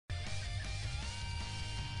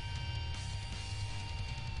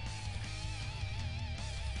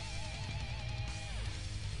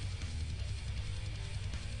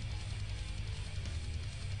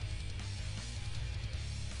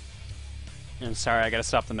And sorry, I gotta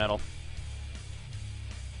stop the metal.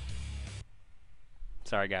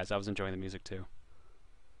 Sorry guys, I was enjoying the music too.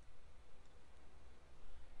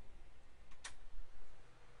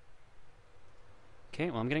 Okay,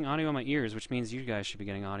 well I'm getting audio in my ears, which means you guys should be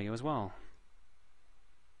getting audio as well.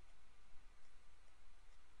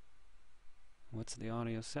 What's the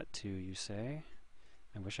audio set to, you say?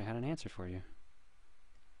 I wish I had an answer for you.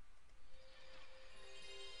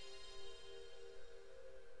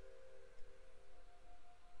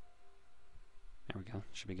 There we go,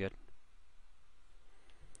 should be good.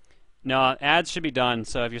 No, ads should be done,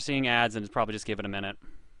 so if you're seeing ads, then probably just give it a minute.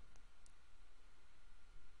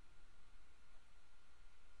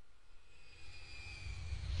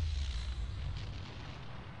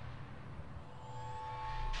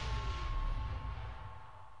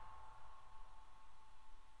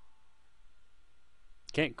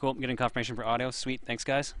 Okay, cool. I'm getting confirmation for audio. Sweet. Thanks,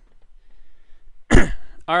 guys.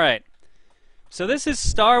 Alright. So this is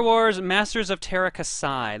Star Wars Masters of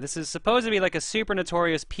Teras. This is supposed to be like a super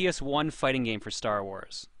notorious PS1 fighting game for Star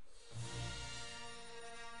Wars.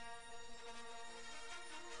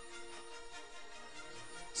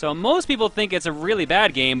 So most people think it's a really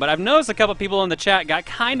bad game, but I've noticed a couple people in the chat got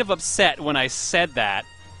kind of upset when I said that.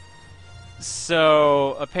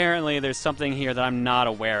 So apparently there's something here that I'm not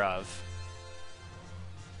aware of.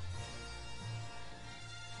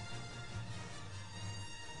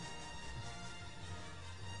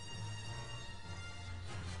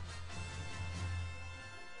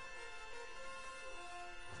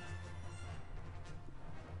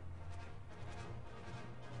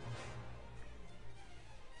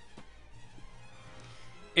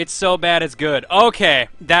 It's so bad it's good. Okay,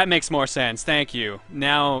 that makes more sense. Thank you.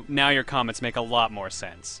 Now your comments make a lot more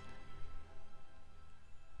sense.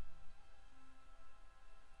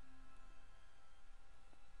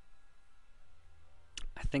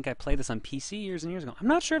 I think I played this on PC years and years ago. I'm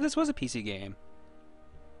not sure if this was a PC game.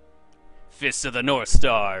 Fists of the North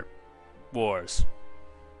Star Wars.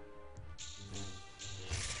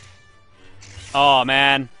 Oh,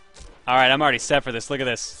 man. Alright, I'm already set for this. Look at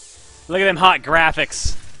this. Look at them hot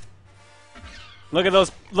graphics. Look at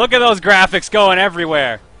those graphics going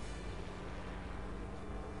everywhere.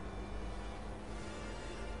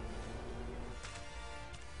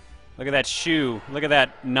 Look at that shoe. Look at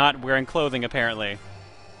that not wearing clothing apparently.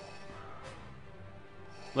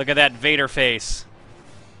 Look at that Vader face.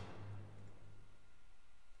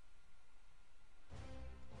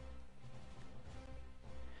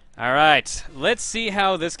 Alright, let's see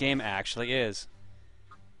how this game actually is.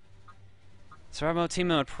 Survival mode, team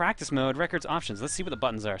mode, practice mode, records, options. Let's see what the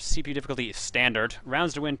buttons are. CPU difficulty, standard.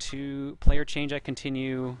 Rounds to win 2, player change, I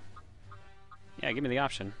continue. Yeah, give me the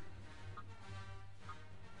option.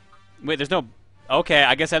 Wait, there's no... Okay,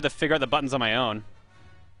 I guess I have to figure out the buttons on my own.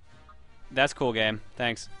 That's cool, game.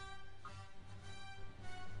 Thanks.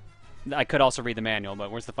 I could also read the manual,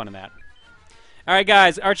 but where's the fun in that? Alright,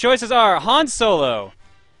 guys, our choices are Han Solo,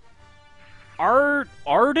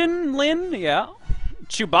 Arden Lin, yeah,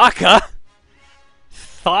 Chewbacca,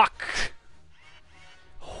 Thok,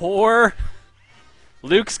 Hor,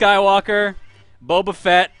 Luke Skywalker, Boba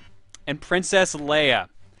Fett, and Princess Leia.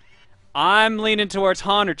 I'm leaning towards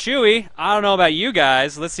Han or Chewie. I don't know about you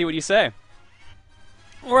guys. Let's see what you say.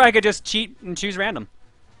 Or I could just cheat and choose random.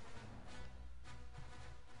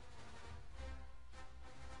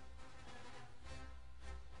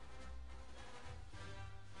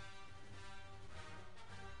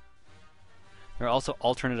 There are also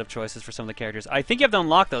alternative choices for some of the characters. I think you have to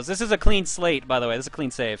unlock those. This is a clean slate, by the way. This is a clean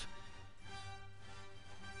save.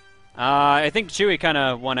 I think Chewie kind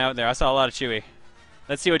of won out there. I saw a lot of Chewie.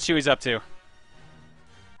 Let's see what Chewie's up to.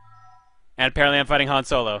 And apparently I'm fighting Han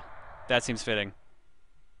Solo. That seems fitting.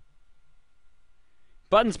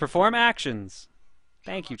 Buttons perform actions.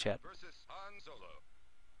 Thank you, chat.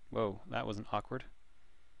 Whoa, that wasn't awkward.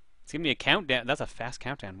 It's giving me a countdown. That's a fast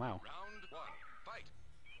countdown. Wow.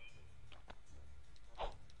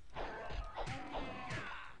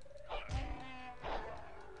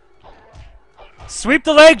 Sweep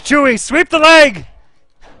the leg, Chewie! Sweep the leg!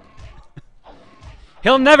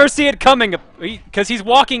 He'll never see it coming because he's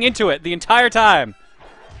walking into it the entire time.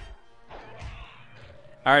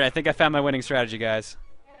 Alright, I think I found my winning strategy, guys.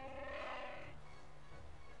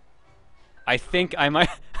 I think I might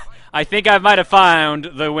have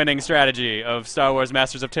found the winning strategy of Star Wars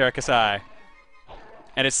Masters of Teras.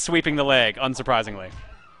 And it's sweeping the leg, unsurprisingly.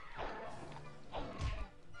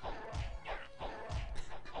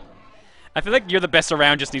 I feel like You're the Best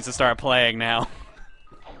Around just needs to start playing now.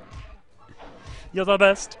 You're the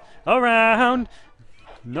best around.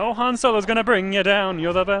 No Han Solo's gonna bring you down.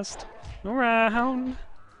 You're the best around.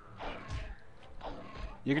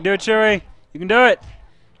 You can do it, Chewy. You can do it.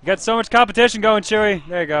 You got so much competition going, Chewy.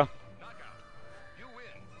 There you go.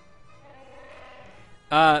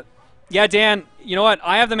 Yeah, Dan, you know what?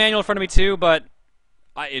 I have the manual in front of me too, but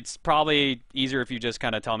it's probably easier if you just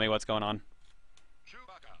kind of tell me what's going on.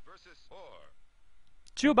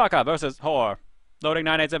 Chewbacca versus Hor. Loading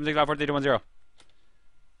 987654310. Round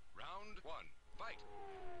 1. Fight.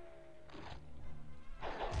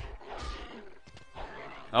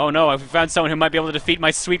 Oh no, I've found someone who might be able to defeat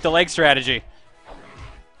my sweep the leg strategy.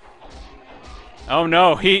 Oh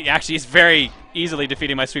no, he actually is very easily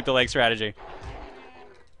defeating my sweep the leg strategy.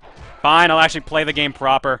 Fine, I'll actually play the game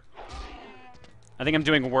proper. I think I'm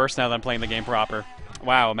doing worse now than I'm playing the game proper.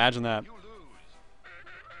 Wow, imagine that.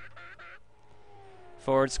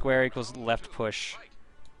 Forward square equals left push.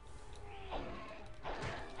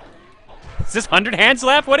 Is this 100 hand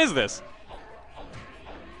slap? What is this?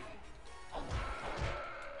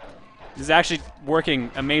 This is actually working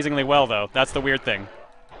amazingly well, though. That's the weird thing.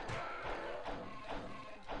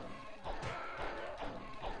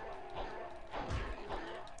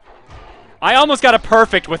 I almost got a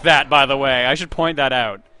perfect with that, by the way. I should point that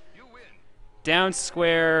out. Down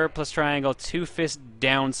square plus triangle, 2-fist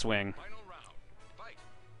downswing.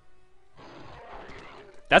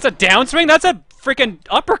 That's a downswing? That's a freaking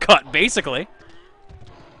uppercut, basically.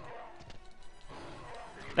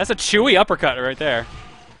 That's a chewy uppercut right there.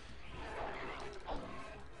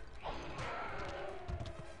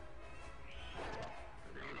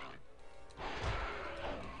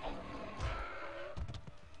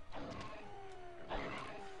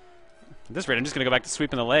 At this rate, I'm just going to go back to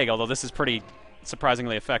sweeping the leg, although this is pretty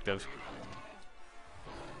surprisingly effective.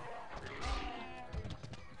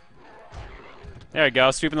 There we go.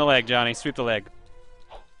 Sweeping the leg, Johnny. Sweep the leg.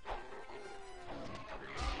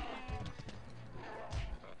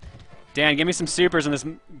 Dan, give me some supers in this.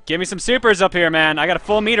 Give me some supers up here, man. I got a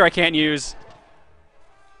full meter I can't use.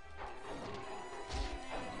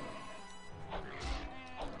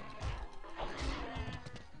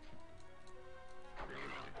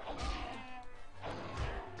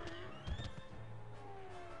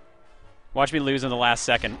 Watch me lose in the last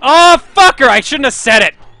second. Oh, fucker! I shouldn't have said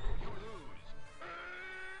it!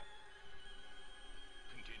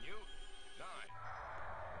 Continue.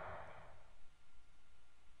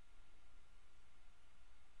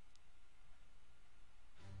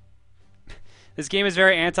 9. This game is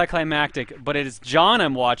very anticlimactic, but it is John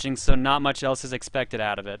I'm watching, so not much else is expected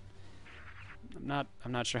out of it. I'm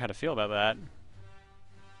not sure how to feel about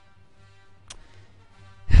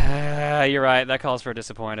that. You're right, that calls for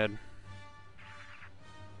disappointed.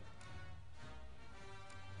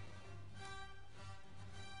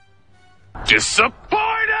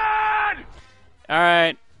 Disappointed!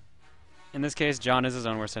 Alright. In this case, John is his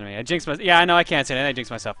own worst enemy. I jinxed myself. Yeah, I know I can't say that. I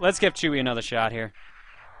jinxed myself. Let's give Chewy another shot here.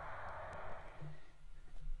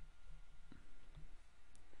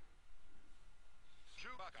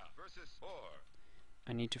 Chewbacca versus Hor.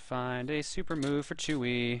 I need to find a super move for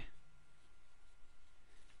Chewy.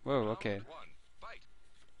 Whoa, okay. Round 1. Fight.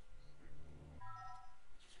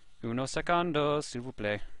 Uno secondo, s'il vous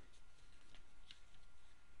plaît.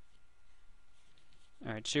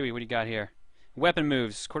 Alright, Chewy, what do you got here? Weapon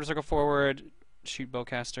moves. Quarter circle forward, shoot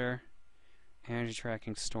bowcaster, energy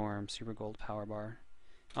tracking storm, super gold power bar.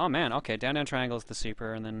 Oh man, okay, down down triangle is the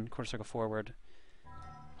super, and then quarter circle forward.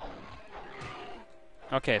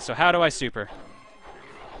 Okay, so how do I super?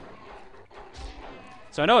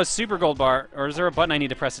 So I know a super gold bar, or is there a button I need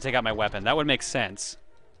to press to take out my weapon? That would make sense.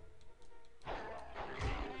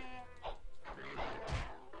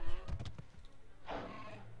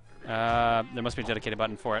 There must be a dedicated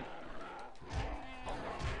button for it.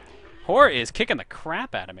 Hor is kicking the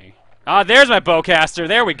crap out of me. Ah, there's my bowcaster.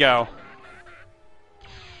 There we go.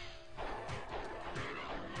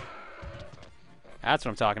 That's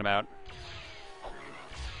what I'm talking about.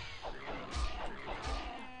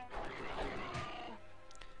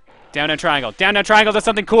 Down and triangle. Down and triangle does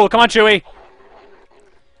something cool. Come on, Chewy.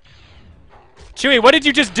 Chewy, what did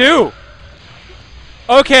you just do?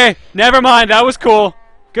 Okay, never mind. That was cool.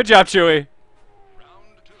 Good job, Chewy. Round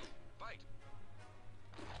 2. Fight.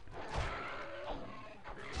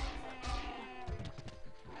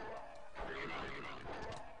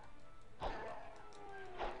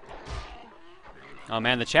 Oh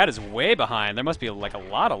man, the chat is way behind. There must be like a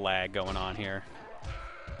lot of lag going on here.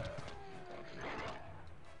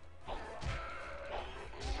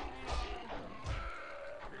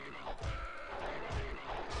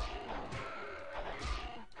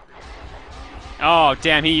 Oh,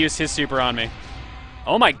 damn, he used his super on me.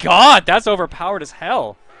 Oh my god, that's overpowered as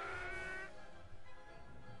hell.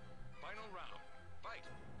 Final round. Fight.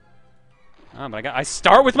 Oh, but I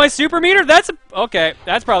start with my super meter? Okay,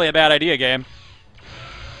 that's probably a bad idea, game.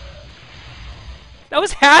 That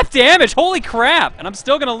was half damage, holy crap! And I'm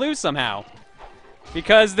still gonna lose somehow.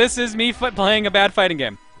 Because this is me playing a bad fighting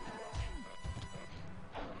game.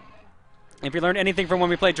 If you learned anything from when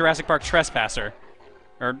we played Jurassic Park Trespasser,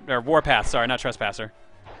 or Warpath, sorry, not Trespasser.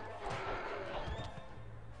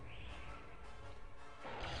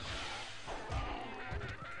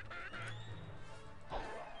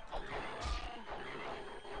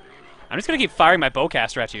 I'm just gonna keep firing my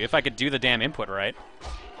bowcaster at you if I could do the damn input right.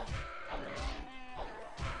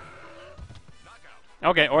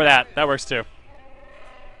 Okay, or that. That works too.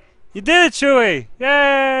 You did it, Chewie!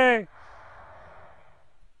 Yay!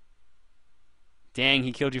 Dang,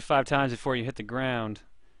 he killed you 5 times before you hit the ground.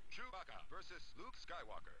 Chewbacca versus Luke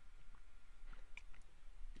Skywalker.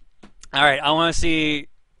 Alright, I want to see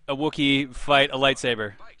a Wookiee fight a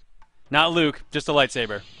lightsaber. Fight. Not Luke, just a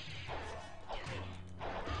lightsaber.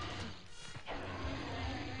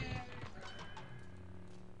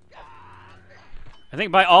 I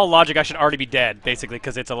think by all logic I should already be dead, basically,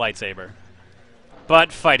 because it's a lightsaber.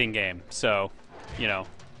 But fighting game, so, you know,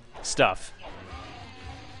 stuff.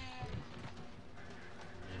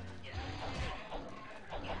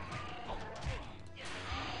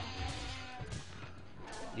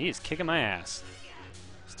 He's kicking my ass.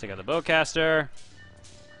 Let's take out the bowcaster.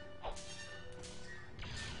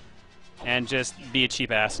 And just be a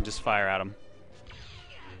cheap ass and just fire at him.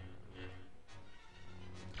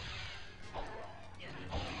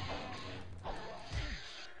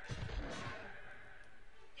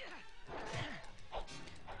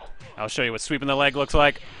 I'll show you what sweeping the leg looks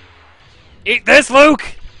like. Eat this,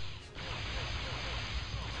 Luke!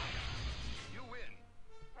 You win.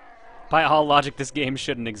 By all logic, this game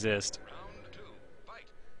shouldn't exist. Round 2. Fight.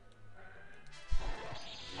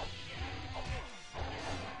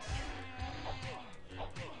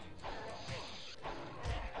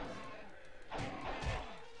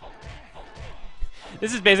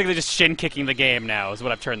 This is basically just shin kicking the game now, is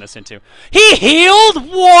what I've turned this into. He healed?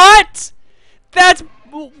 What? That's...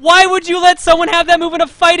 Why would you let someone have that move in a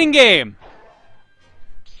fighting game?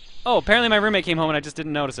 Oh, apparently my roommate came home and I just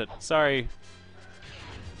didn't notice it. Sorry.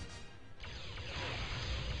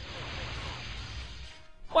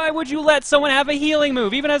 Why would you let someone have a healing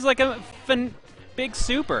move, even as like a big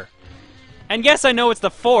super? And yes, I know it's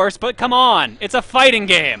the Force, but come on. It's a fighting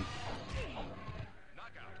game.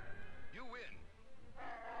 Knockout. You win.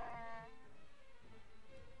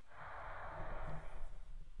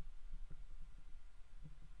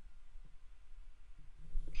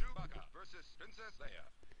 Chewbacca versus Princess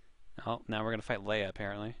Leia. Oh, now we're gonna fight Leia,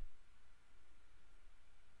 apparently.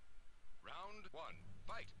 Round 1.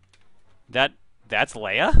 Fight. That's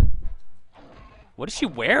Leia? What is she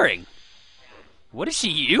wearing? What is she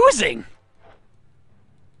using?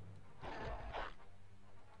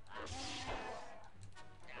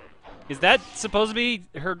 Is that supposed to be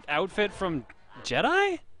her outfit from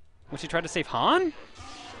Jedi? When she tried to save Han?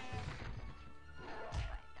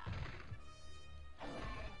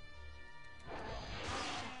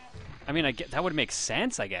 I mean, that would make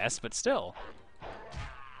sense, I guess, but still.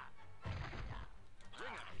 You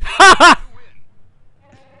win.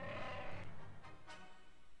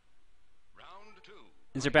 Round 2.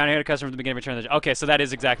 Is there bounty hunter customer from the beginning of Return of the... Okay, so that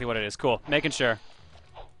is exactly what it is. Cool. Making sure.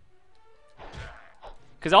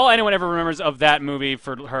 Because all anyone ever remembers of that movie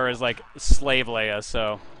for her is, like, Slave Leia,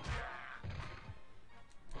 so...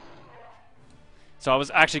 So I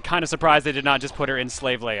was actually kind of surprised they did not just put her in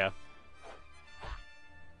Slave Leia.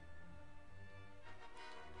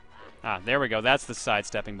 Ah, there we go. That's the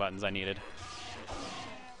sidestepping buttons I needed.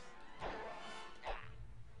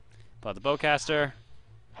 Pull out the bowcaster.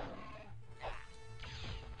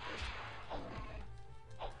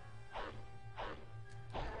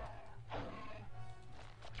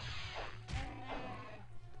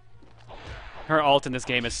 Her ult in this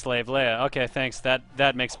game is Slave Leia. Okay, thanks.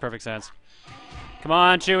 That makes perfect sense. Come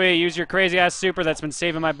on, Chewie. Use your crazy-ass super that's been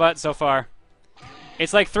saving my butt so far.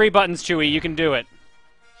 It's like 3 buttons, Chewie. You can do it.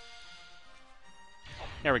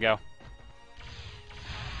 There we go.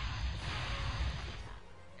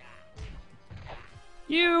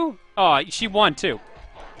 You... Oh, she won, too.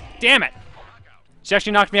 Damn it. She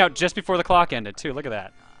actually knocked me out just before the clock ended, too. Look at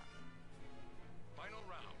that. Final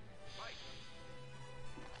round. Fight.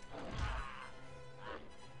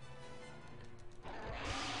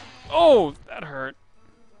 Oh, that hurt.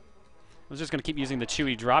 I was just going to keep using the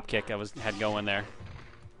Chewie drop kick I had going there.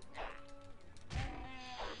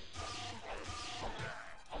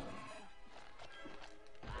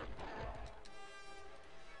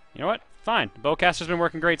 You know what? Fine. The bowcaster's been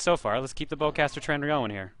working great so far. Let's keep the bowcaster trend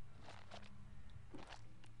going here.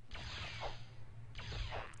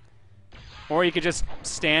 Or you could just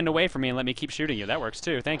stand away from me and let me keep shooting you. That works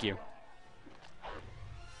too. Thank you.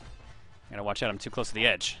 Gotta watch out. I'm too close to the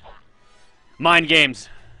edge. Mind games.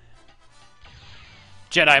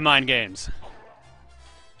 Jedi mind games.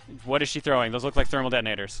 What is she throwing? Those look like thermal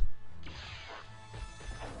detonators.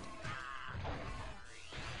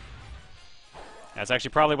 That's actually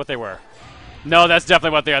probably what they were. No, that's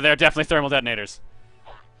definitely what they are. They're definitely thermal detonators.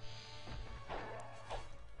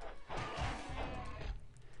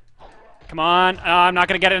 Come on. Oh, I'm not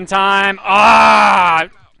going to get it in time. Ah!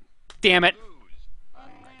 Damn it.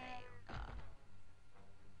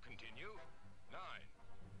 Continue. 9,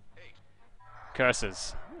 8.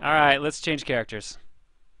 Curses. Alright, let's change characters.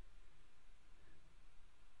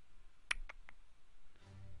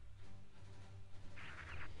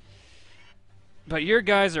 But your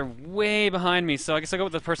guys are way behind me, so I guess I'll go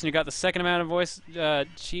with the person who got the second amount of voice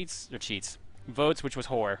votes, which was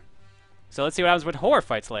Whore. So let's see what happens when Whore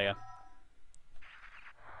fights Leia.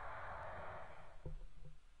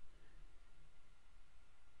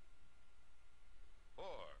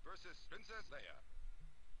 Whore versus Princess Leia.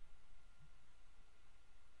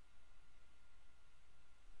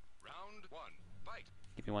 Round 1. Fight.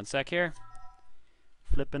 Give me one sec here.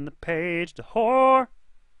 Flipping the page to Whore.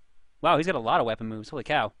 Wow, he's got a lot of weapon moves. Holy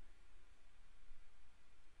cow.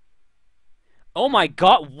 Oh my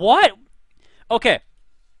god, what? Okay.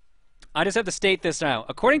 I just have to state this now.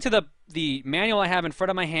 According to the manual I have in front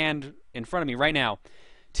of me right now,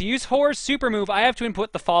 to use Whore's super move, I have to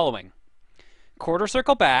input the following. Quarter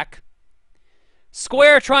circle back.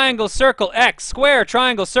 Square, triangle, circle, X. Square,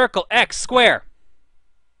 triangle, circle, X, square.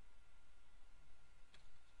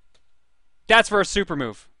 That's for a super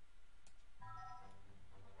move.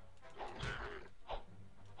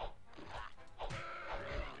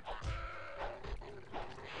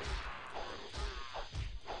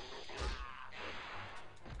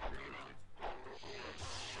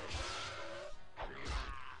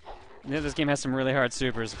 Yeah, this game has some really hard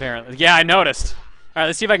supers, apparently. Yeah, I noticed. Alright,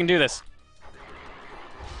 let's see if I can do this.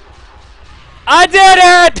 I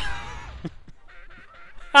did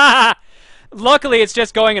it! Luckily, it's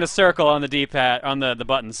just going in a circle on the D-pad, on the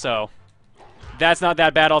buttons, so... That's not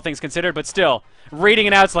that bad, all things considered, but still. Reading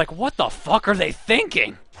it out, it's like, what the fuck are they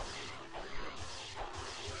thinking?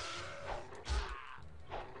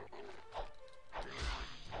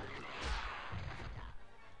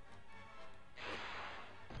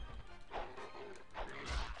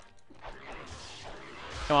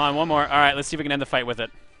 Come on, one more. Alright, let's see if we can end the fight with it.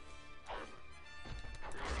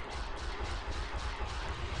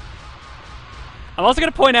 I'm also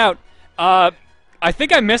going to point out, I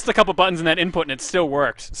think I missed a couple buttons in that input and it still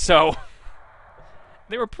worked. So,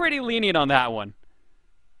 they were pretty lenient on that one.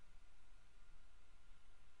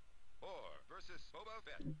 Whore versus Boba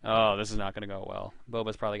Fett. Oh, this is not going to go well.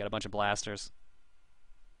 Boba's probably got a bunch of blasters.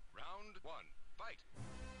 Round 1. Fight.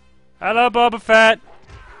 Hello, Boba Fett.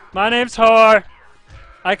 My name's Whore.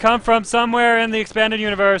 I come from somewhere in the expanded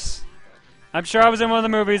universe. I'm sure I was in one of the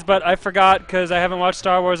movies, but I forgot because I haven't watched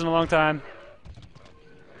Star Wars in a long time.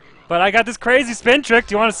 But I got this crazy spin trick.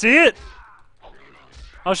 Do you want to see it?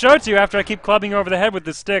 I'll show it to you after I keep clubbing you over the head with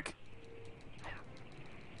this stick.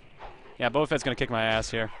 Yeah, Boba Fett's going to kick my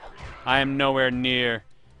ass here. I am nowhere near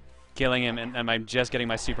killing him, and I'm just getting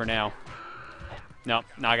my super now. No,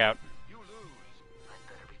 knockout. You lose.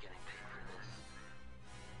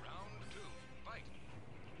 Round 2. Fight.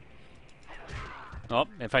 Oh,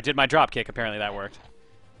 if I did my drop kick, apparently that worked.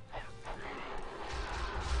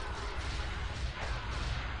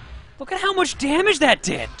 Look at how much damage that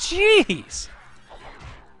did. Jeez.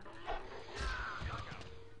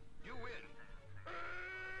 You win.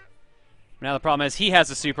 Now the problem is he has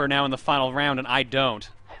a super now in the final round and I don't.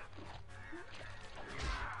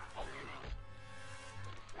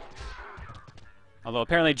 Although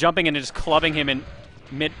apparently jumping in and just clubbing him in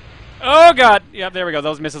mid... Oh god! Yep, there we go.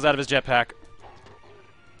 Those missiles out of his jetpack.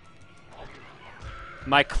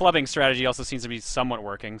 My clubbing strategy also seems to be somewhat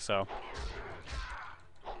working, so...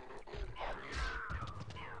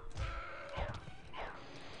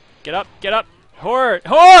 Get up, get up! Whore!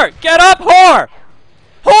 Whore! Get up, whore!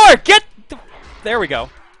 Whore! Get... There we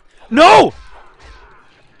go. No!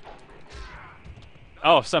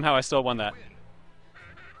 Oh, somehow I still won that.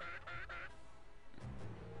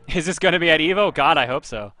 Is this going to be at Evo? God, I hope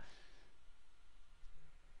so.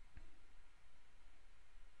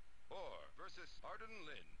 Whore versus Arden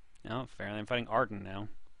Lynn. Oh, fairly. I'm fighting Arden now.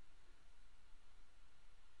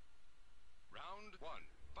 Round 1.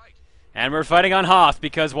 Fight. And we're fighting on Hoth,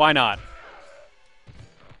 because why not?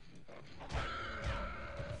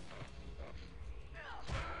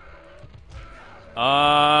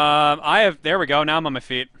 There we go. Now I'm on my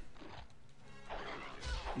feet.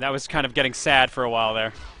 That was kind of getting sad for a while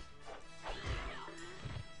there.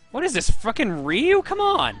 What is this, fucking Ryu? Come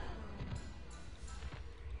on!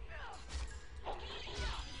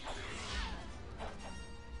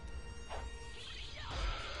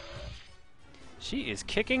 She is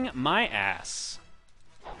kicking my ass.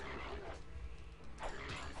 You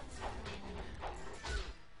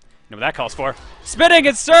know what that calls for? Spinning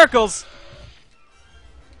in circles!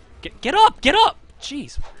 Get up! Get up!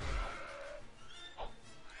 Jeez.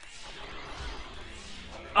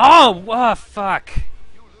 Oh, fuck.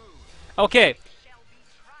 Okay.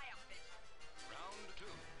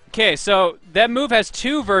 Okay, so that move has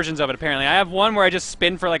two versions of it, apparently. I have one where I just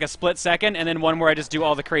spin for like a split second, and then one where I just do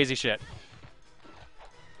all the crazy shit.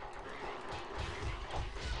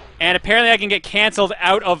 And apparently I can get canceled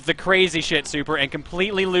out of the crazy shit super and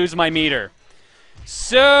completely lose my meter.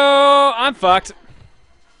 So, I'm fucked.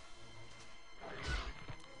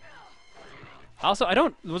 Also,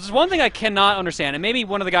 there's one thing I cannot understand, and maybe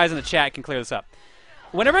one of the guys in the chat can clear this up.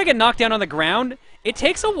 Whenever I get knocked down on the ground, it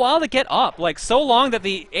takes a while to get up. Like, so long that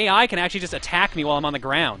the AI can actually just attack me while I'm on the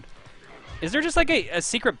ground. Is there just like a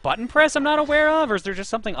secret button press I'm not aware of, or is there just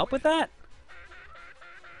something up with that?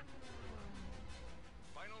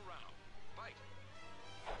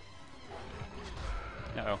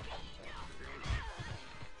 Uh-oh.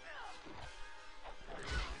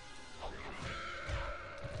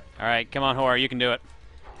 Alright, come on, Horror, you can do it.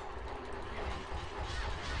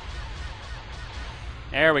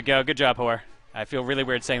 There we go, good job, Horror. I feel really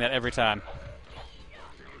weird saying that every time.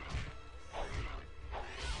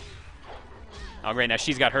 Oh, great, now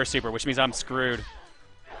she's got her super, which means I'm screwed.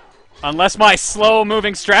 Unless my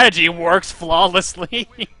slow-moving strategy works flawlessly.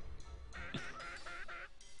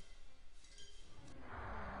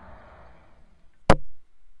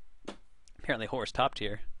 Apparently Horror's top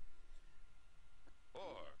tier.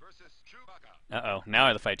 Uh-oh, now I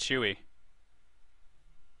have to fight Chewie.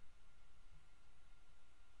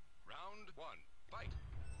 Round 1, fight.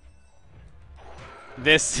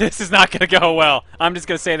 This is not going to go well. I'm just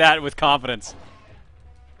going to say that with confidence.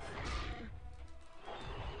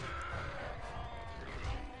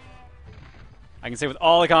 I can say with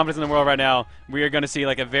all the confidence in the world right now, we are going to see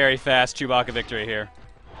like a very fast Chewbacca victory here.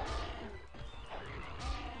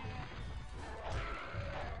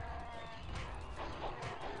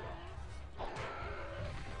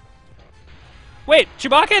 Wait,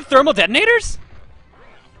 Chewbacca had thermal detonators?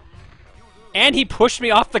 And he pushed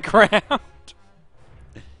me off the ground.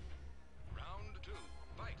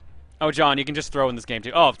 Oh, John, you can just throw in this game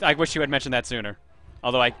too. Oh, I wish you had mentioned that sooner.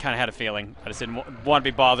 Although I kind of had a feeling. I just didn't want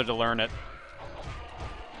to be bothered to learn it.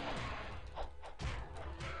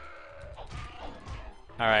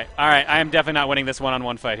 Alright, alright. I am definitely not winning this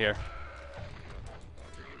one-on-one fight here.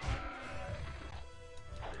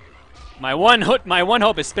 My one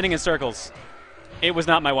hope is spinning in circles. It was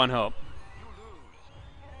not my one hope.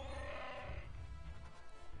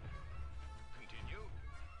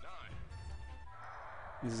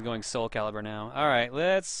 This is going Soul Calibur now. Alright,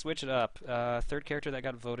 let's switch it up. Third character that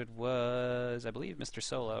got voted was, I believe, Mr.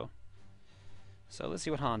 Solo. So let's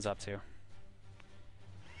see what Han's up to.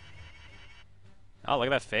 Oh, look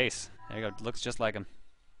at that face. There you go. Looks just like him.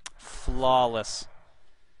 Flawless.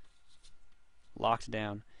 Locked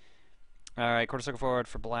down. Alright, quarter circle forward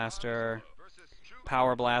for blaster.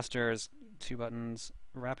 Power blasters. 2 buttons.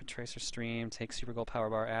 Rapid tracer stream. Take super gold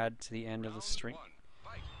power bar. Add to the end of the stream.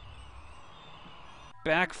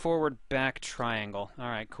 Back, forward, back, triangle.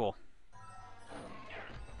 Alright, cool.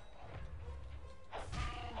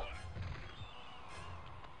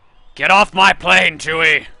 Get off my plane,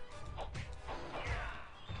 Chewie!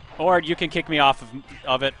 Or you can kick me off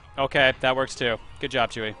of it. Okay, that works too. Good job,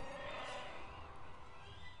 Chewie.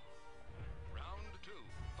 Round 2,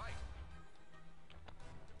 fight.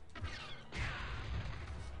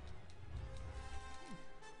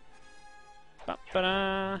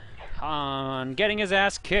 Ba-ba-da. Han getting his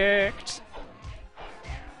ass kicked.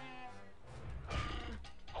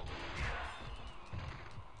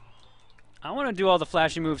 I want to do all the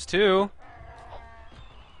flashy moves too.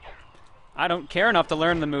 I don't care enough to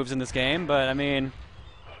learn the moves in this game, but I mean...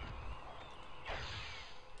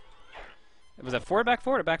 Was that forward, back,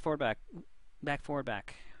 forward, or back, forward, back? Back, forward,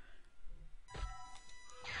 back.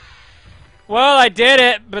 Well, I did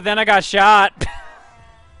it, but then I got shot.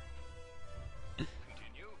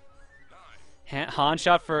 Han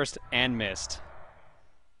shot first and missed.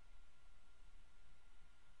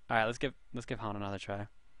 All right, let's give Han another try.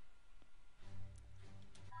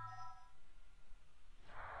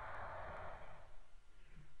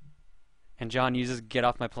 And John uses "get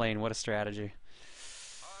off my plane." What a strategy!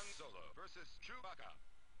 Han Solo versus Chewbacca.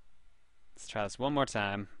 try this one more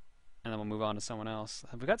time, and then we'll move on to someone else.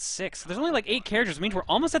 We've got 6. There's only like 8 characters, which means we're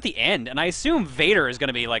almost at the end, and I assume Vader is going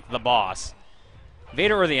to be like the boss.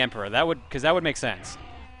 Vader or the Emperor. Because that would make sense.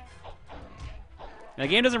 And the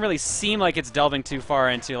game doesn't really seem like it's delving too far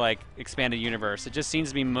into like expanded universe. It just seems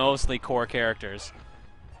to be mostly core characters.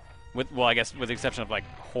 Well, I guess with the exception of like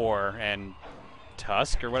Hor and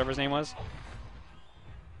Tusk or whatever his name was.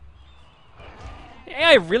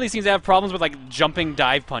 AI really seems to have problems with like jumping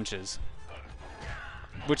dive punches,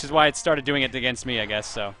 which is why it started doing it against me, I guess.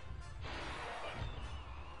 So.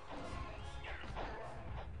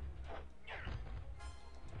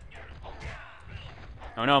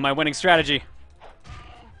 Oh no, my winning strategy.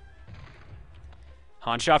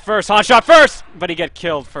 Han shot first! Han shot first! But he get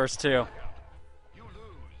killed first, too.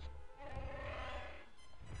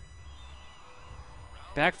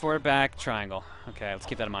 Back, forward, back, triangle. Okay, let's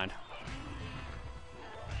keep that in mind.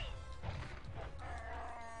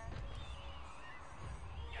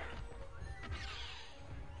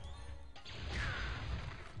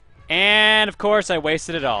 And, of course, I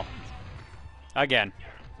wasted it all. Again.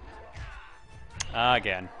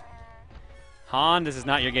 Again. Han, this is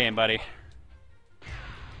not your game, buddy.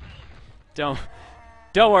 Don't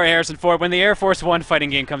worry, Harrison Ford. When the Air Force One fighting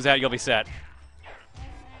game comes out, you'll be set.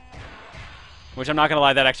 Which I'm not gonna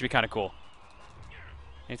lie, that'd actually be kind of cool.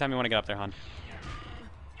 Anytime you want to get up there, hon.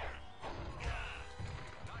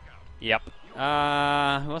 Yep.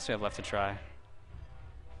 Who else do we have left to try?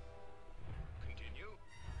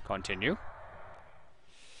 Continue.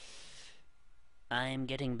 I'm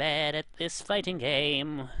getting bad at this fighting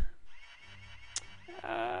game.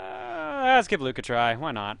 Let's give Luke a try.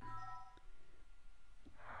 Why not?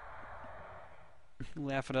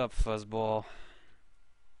 Laugh it up, fuzzball.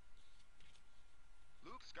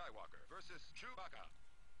 Luke Skywalker versus Chewbacca.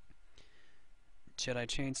 Jedi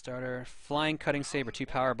chain starter, flying cutting saber, 2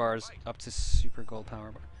 power bars up to super gold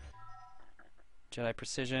power bar. Jedi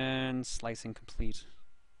precision, slicing complete.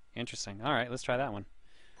 Interesting. All right, let's try that one.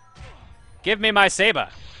 Give me my saber.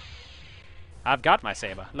 I've got my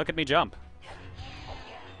saber. Look at me jump.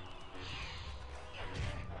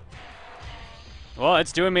 Well,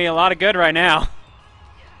 it's doing me a lot of good right now.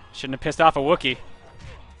 Shouldn't have pissed off a Wookiee.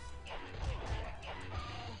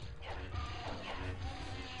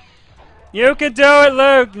 You can do it,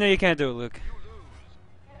 Luke! No, you can't do it, Luke.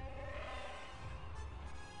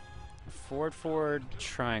 Forward, forward,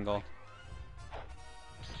 triangle.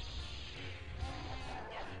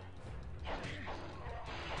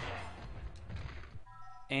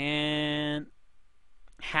 And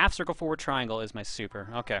half circle forward triangle is my super.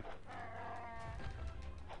 Okay.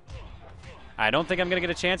 I don't think I'm going to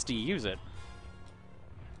get a chance to use it.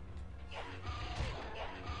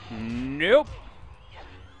 Nope.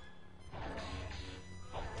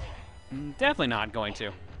 Definitely not going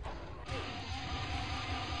to.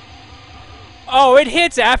 Oh, it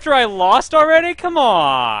hits after I lost already? Come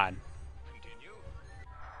on. Continue.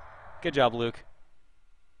 Good job, Luke.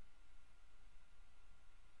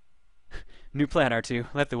 New plan, R2.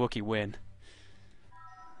 Let the Wookiee win.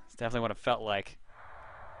 It's definitely what it felt like.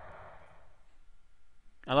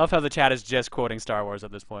 I love how the chat is just quoting Star Wars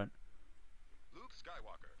at this point. Luke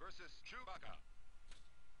Skywalker versus Chewbacca.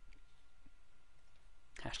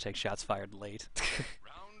 Hashtag shots fired late.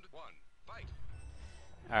 Round 1. Fight.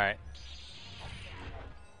 Alright.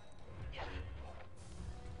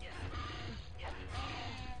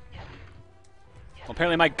 Well,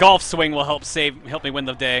 apparently my golf swing will help me win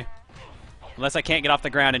the day. Unless I can't get off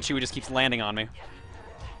the ground and Chewie just keeps landing on me.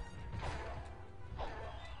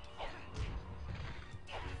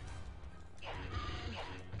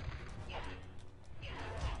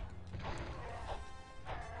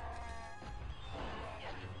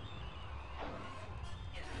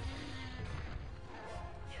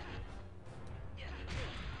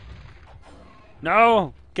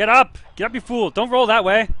 No! Get up! Get up, you fool! Don't roll that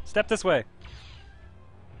way! Step this way.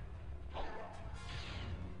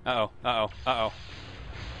 Uh-oh. Uh-oh. Uh-oh.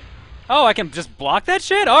 Oh, I can just block that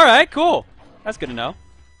shit? Alright, cool. That's good to know.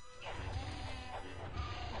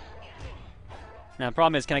 Now, the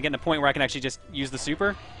problem is, can I get in a point where I can actually just use the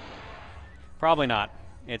super? Probably not.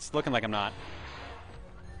 It's looking like I'm not.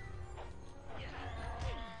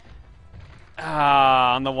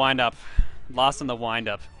 Ah, on the wind-up. Lost on the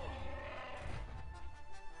wind-up.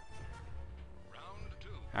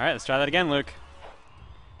 Alright, let's try that again, Luke.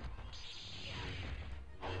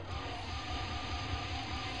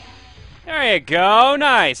 There you go.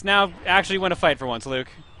 Nice. Now actually win a fight for once, Luke.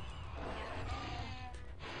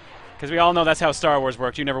 Because we all know that's how Star Wars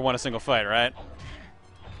worked. You never won a single fight, right?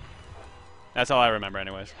 That's all I remember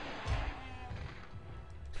anyways.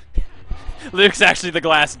 Luke's actually the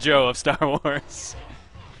Glass Joe of Star Wars.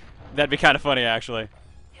 That'd be kind of funny, actually.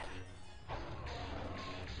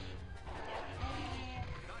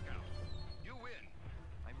 Knockout. You win.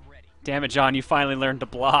 I'm ready. Damn it, John, you finally learned to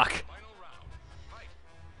block. Final round. Fight.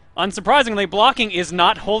 Unsurprisingly, blocking is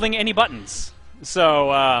not holding any buttons.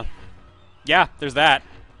 So, yeah, there's that.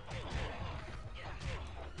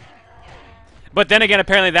 But then again,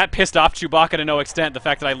 apparently that pissed off Chewbacca to no extent, the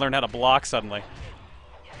fact that I learned how to block suddenly.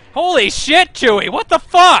 Holy shit, Chewie! What the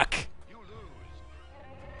fuck? You lose.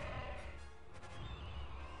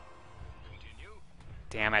 Continue.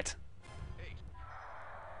 Damn it.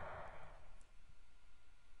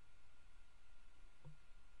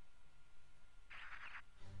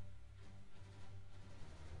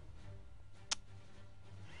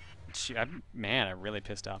 8. Man, I'm really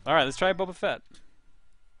pissed off. Alright, let's try Boba Fett.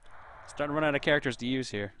 Starting to run out of characters to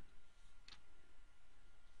use here.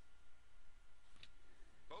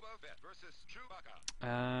 Boba Fett versus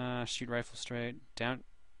Chewbacca. Shoot rifle straight. Down.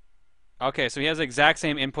 Okay, so he has the exact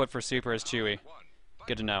same input for super as Chewie. One. Fight.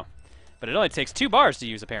 Good to know. But it only takes 2 bars to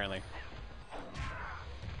use, apparently.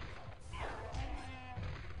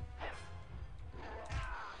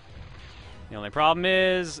 The only problem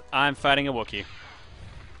is, I'm fighting a Wookiee.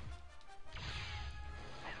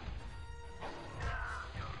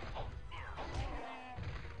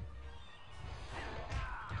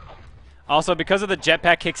 Also, because of the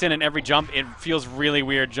jetpack kicks in every jump, it feels really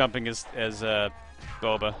weird jumping as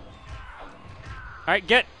Boba. Alright,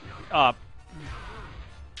 get up.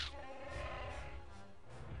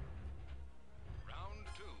 Round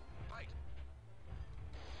 2. Fight.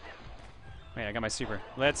 Wait, I got my super.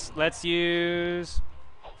 Let's use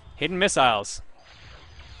hidden missiles.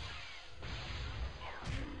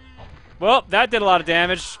 Well, that did a lot of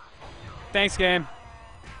damage. Thanks, game.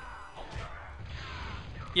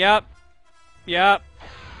 Yep. Yep.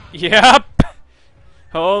 Yep.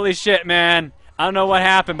 Holy shit, man. I don't know what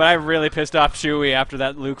happened, but I really pissed off Chewie after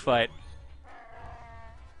that Luke fight.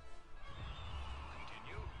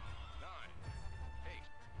 Continue. 9. 8.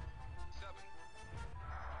 7.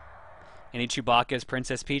 Any Chewbacca's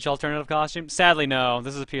Princess Peach alternative costume? Sadly, no.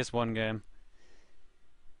 This is a PS1 game.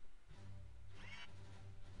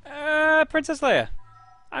 Princess Leia.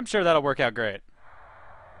 I'm sure that'll work out great.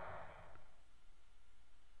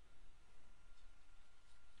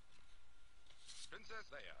 Princess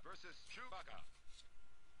Leia versus Chewbacca.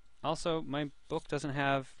 Also, my book doesn't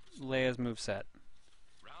have Leia's moveset.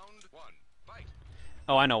 Round 1. Fight.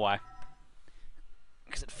 Oh, I know why.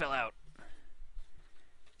 Because it fell out.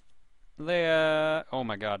 Leia... Oh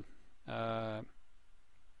my god. Yeah,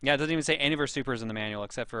 it doesn't even say any of her supers in the manual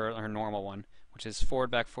except for her normal one, which is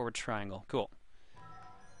forward, back, forward, triangle. Cool.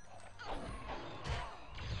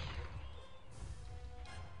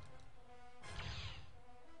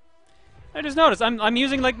 I just noticed I'm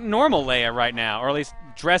using like normal Leia right now, or at least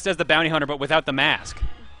dressed as the bounty hunter but without the mask.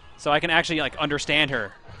 So I can actually like understand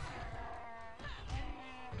her.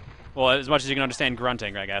 Well, as much as you can understand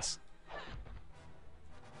grunting, I guess.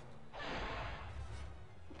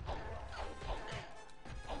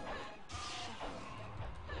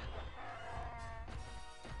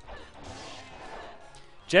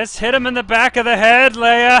 Just hit him in the back of the head,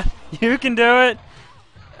 Leia. You can do it.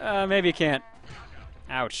 Maybe you can't.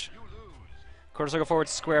 Ouch. You lose. Quarter circle forward,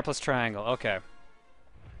 square plus triangle. Okay.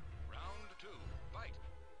 Round 2. Fight.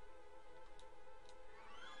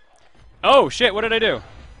 Oh, shit, what did I do?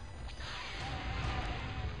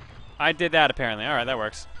 I did that, apparently. Alright, that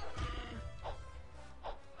works.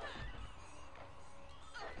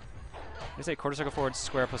 I say quarter circle forward,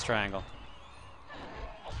 square plus triangle.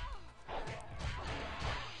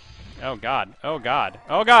 Oh, God. Oh, God.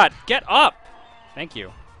 Oh, God. Get up! Thank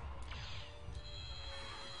you.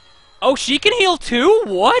 Oh, she can heal too?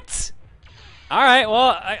 What? Alright,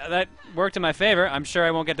 well, that worked in my favor. I'm sure I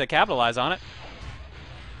won't get to capitalize on it.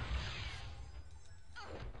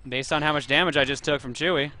 Based on how much damage I just took from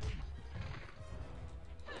Chewie.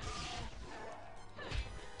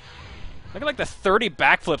 Look at like the 30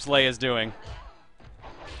 backflips Leia's doing.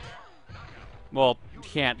 Well,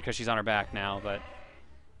 can't because she's on her back now, but...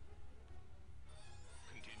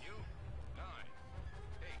 Continue. 9.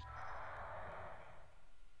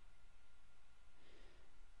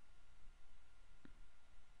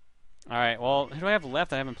 8. Alright, well, who do I have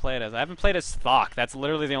left I haven't played as? I haven't played as Thok. That's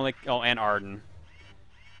literally the only... Oh, and Arden.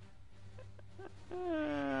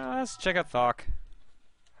 Let's check out Thok.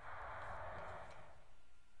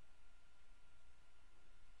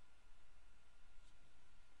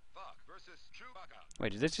 Fuck versus Chewbacca.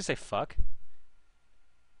 Wait, did this just say fuck?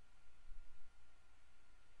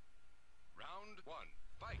 Round 1.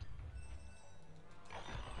 Fight.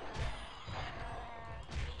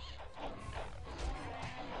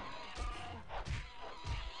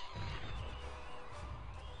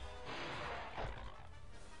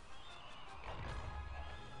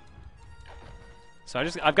 So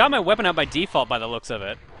I've got my weapon out by default by the looks of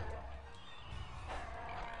it.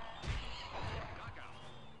 Knockout.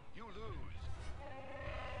 You lose.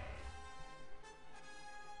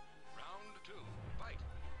 Round 2. Fight.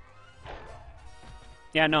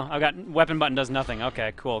 Yeah, no, I've got weapon button does nothing.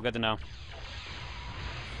 Okay, cool, good to know.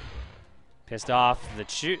 Pissed off the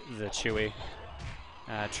Chewy.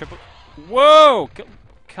 Triple. Whoa!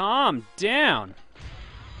 Calm down.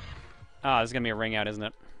 Oh, this is gonna be a ring out, isn't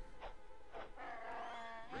it?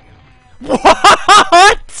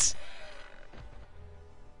 What?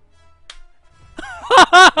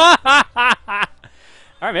 Alright,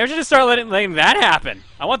 maybe I should just start letting that happen.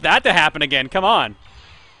 I want that to happen again. Come on.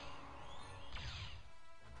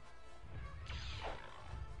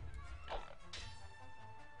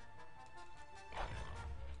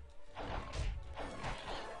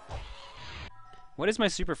 What is my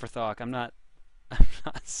super for Thok? I'm not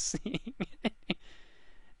seeing it.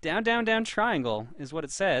 Down, down, down, triangle is what it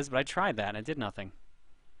says, but I tried that and it did nothing.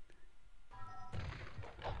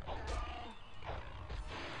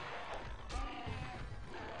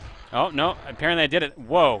 Oh, no, apparently I did it.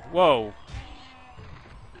 Whoa, whoa.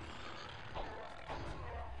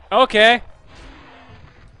 Okay.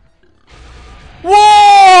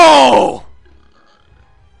 Whoa!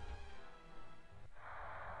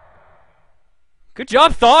 Good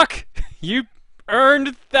job, Thok! You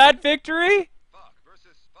earned that victory? Fuck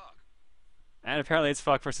versus fuck. And apparently it's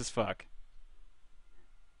fuck versus fuck.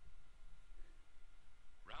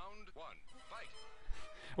 Round 1. Fight.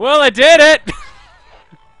 Well, I did it!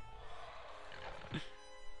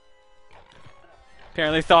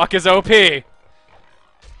 Apparently Thok is OP.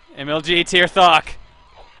 MLG tier Thok.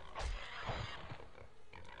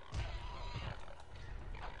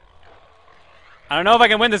 I don't know if I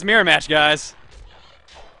can win this mirror match, guys.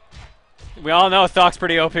 We all know Thok's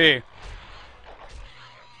pretty OP.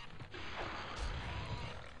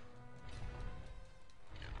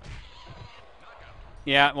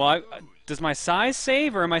 Yeah, well, does my size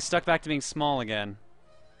save, or am I stuck back to being small again?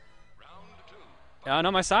 Round 2. No,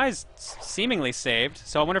 my size seemingly saved,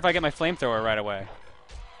 so I wonder if I get my flamethrower right away.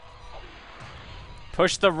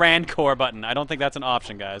 Push the Rancor button. I don't think that's an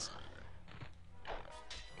option, guys.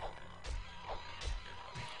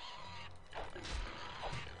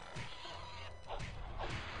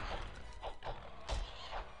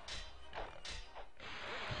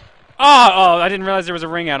 Oh, I didn't realize there was a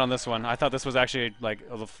ring out on this one. I thought this was actually, like,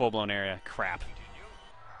 a full-blown area. Crap.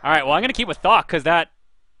 Alright, well, I'm going to keep with Thok, because that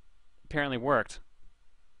apparently worked.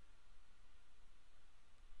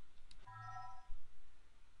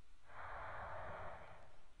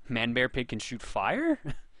 Man Bear Pig can shoot fire?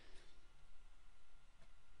 Fuck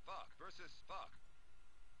versus fuck.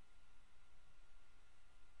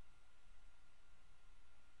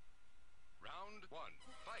 Round 1.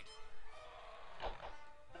 Fight.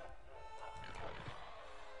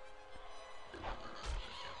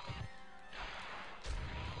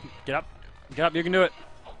 Get up. Get up, you can do it.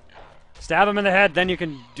 Stab him in the head, then you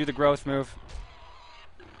can do the growth move.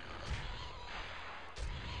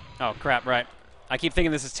 Oh, crap, right. I keep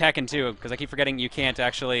thinking this is Tekken, too, because I keep forgetting you can't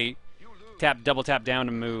actually double tap down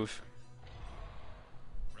to move.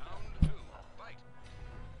 Round 2. Fight.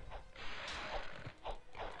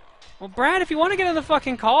 Well, Brad, if you want to get on the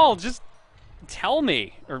fucking call, just tell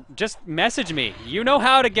me. Or just message me. You know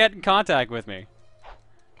how to get in contact with me.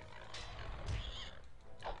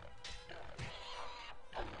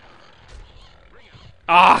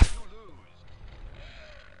 Ah! You lose.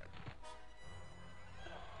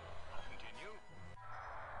 Continue.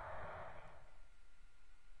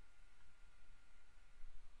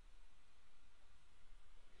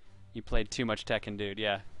 You played too much Tekken, dude,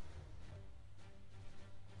 yeah.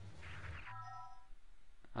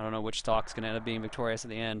 I don't know which Thok's gonna end up being victorious at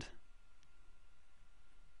the end.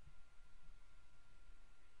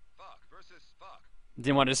 Fuck versus fuck.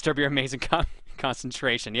 Didn't want to disturb your amazing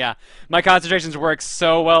concentration. Yeah, my concentrations work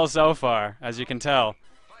so well so far, as you can tell.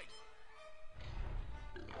 Fight.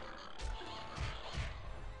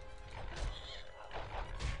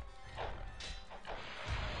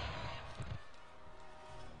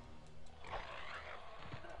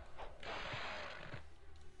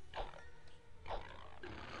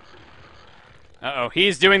 Uh-oh,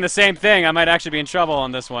 he's doing the same thing. I might actually be in trouble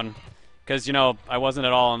on this one. Because, you know, I wasn't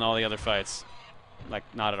at all in all the other fights. Like,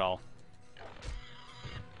 not at all.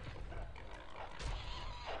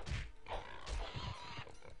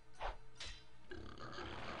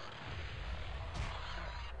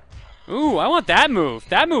 Ooh, I want that move.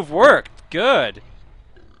 That move worked. Good.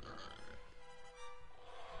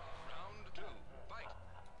 Round 2. Fight.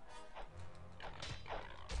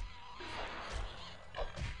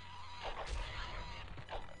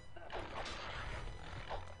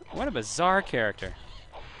 What a bizarre character.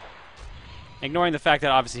 Ignoring the fact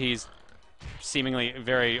that obviously he's seemingly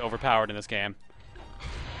very overpowered in this game.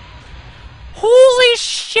 Holy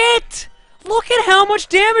shit! Look at how much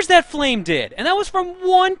damage that flame did! And that was from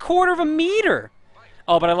 1/4 of a meter!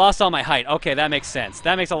 Oh, but I lost all my height. Okay, that makes sense.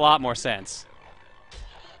 That makes a lot more sense.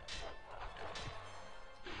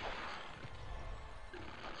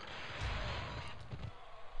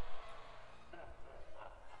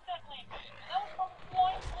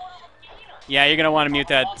 Yeah, you're gonna want to mute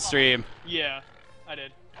that stream. Yeah, I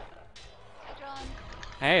did. Hi, John.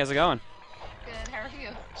 Hey, how's it going? Good. How are you?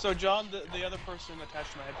 So John, the other person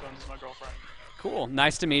attached to my headphones is my girlfriend. Cool.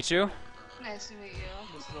 Nice to meet you. Nice to meet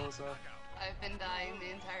you. This is Alyssa. I've been dying the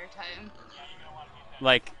entire time.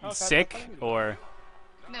 Like, Okay, sick or?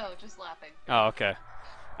 No, just laughing. Oh, okay.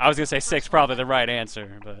 I was gonna say sick's probably the right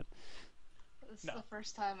answer, but This is No. the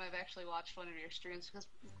first time I've actually watched one of your streams because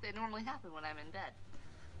they normally happen when I'm in bed.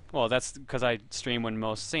 well, that's because I stream when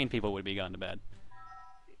most sane people would be gone to bed.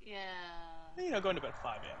 Yeah. You know, going to bed at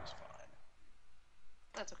 5 a.m. is fine.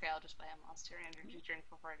 That's okay. I'll just buy a Monster Energy drink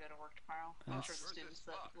before I go to work tomorrow. I'm sure the students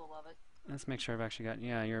that will love it. Let's make sure I've actually got.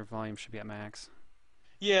 Yeah, your volume should be at max.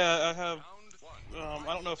 Yeah, I have. Round 1.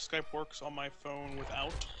 I don't know if Skype works on my phone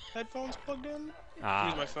without headphones plugged in. I Ah,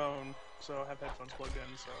 use my phone, so I have headphones plugged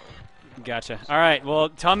in. So. gotcha. All right. Well,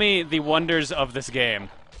 tell me the wonders of this game,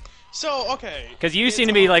 So okay. because you it's seem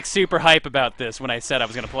to be like super hype about this when I said I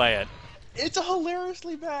was gonna play it. It's a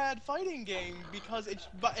hilariously bad fighting game because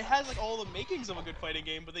but it has like all the makings of a good fighting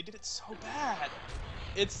game, but they did it so bad.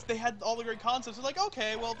 They had all the great concepts. They're like,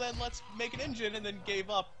 okay, well then let's make an engine, and then gave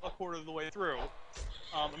up a quarter of the way through.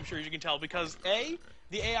 I'm sure you can tell because the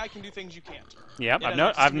AI can do things you can't. Yep, It I've, has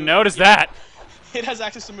access I've to moves- noticed yeah. that. It has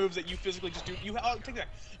access to moves that you physically just do. You take that.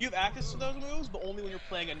 You have access to those moves, but only when you're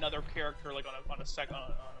playing another character, like on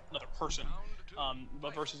another person,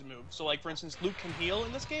 but versus a move. So, like for instance, Luke can heal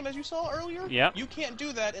in this game, as you saw earlier. Yep. You can't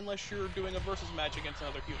do that unless you're doing a versus match against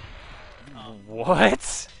another human.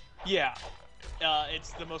 What? Yeah.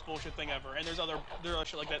 It's the most bullshit thing ever. And there's other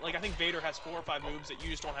shit like that. Like I think Vader has 4 or 5 moves that you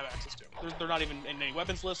just don't have access to. They're not even in any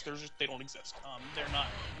weapons list. They don't exist. They're not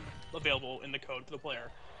available in the code for the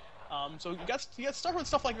player. So you got stuck with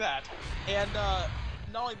stuff like that. And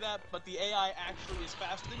not only that, but the AI actually is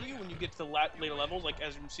faster than you when you get to the later levels. Like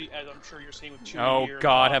as I'm sure you're seeing with Chewie Oh here,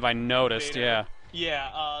 God, have I noticed? Vader. Yeah.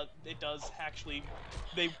 Yeah, it does actually.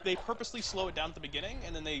 They purposely slow it down at the beginning,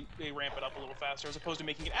 and then they ramp it up a little faster, as opposed to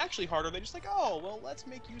making it actually harder. They just like, oh, well, let's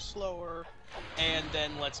make you slower, and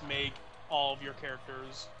then let's make all of your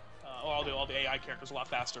characters, or all the AI characters, a lot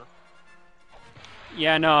faster.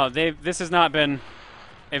 Yeah, no, this has not been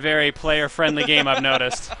a very player-friendly game, I've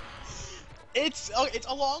noticed. It's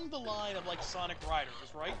along the line of like Sonic Riders,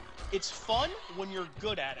 right? It's fun when you're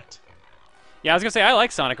good at it. Yeah, I was gonna say I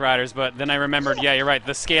like Sonic Riders, but then I remembered, yeah, you're right,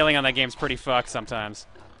 the scaling on that game's pretty fucked sometimes.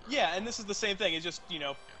 Yeah, and this is the same thing. It's just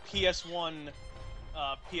PS1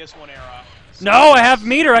 era. So No, I have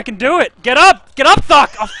meter, I can do it! Get up!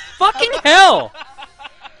 Thuck! Oh, fucking hell! Hey,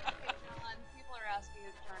 John, people are asking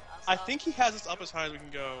you to turn us I up. think he has us up as high as we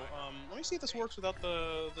can go. Let me see if this works without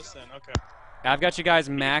this thing. Okay. I've got you guys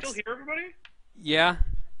Can maxed. you still hear everybody? Yeah,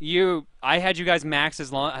 I had you guys maxed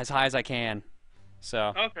as high as I can.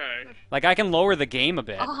 So, Okay. like, I can lower the game a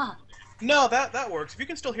bit. Ah, No, that works. If you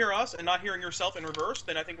can still hear us and not hearing yourself in reverse,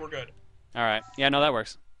 then I think we're good. Alright, yeah, no, that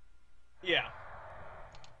works. Yeah.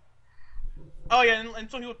 Oh yeah, and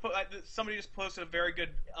somebody just posted a very good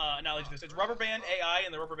analogy to this. It's rubber band AI,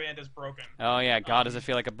 and the rubber band is broken. Oh yeah, God, does it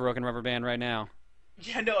feel like a broken rubber band right now.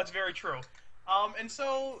 Yeah, no, it's very true. And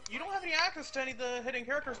so you don't have any access to any of the hidden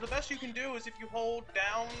characters. The best you can do is if you hold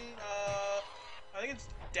down, I think it's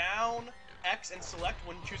down X and select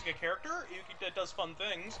when choosing a character. It does fun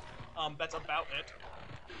things. That's about it.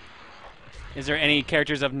 Is there any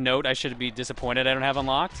characters of note I should be disappointed I don't have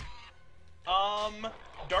unlocked?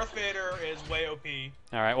 Darth Vader is way OP.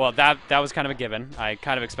 Alright, well, that was kind of a given. I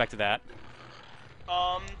kind of expected that.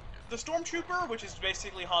 The Stormtrooper, which is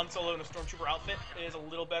basically Han Solo in a Stormtrooper outfit, is a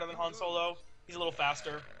little better than Han Solo. He's a little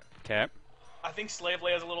faster. Okay. I think Slave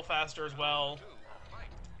Leia's a little faster as well.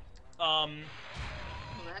 well,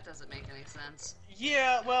 that doesn't make any sense.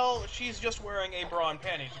 Yeah, well, she's just wearing a bra and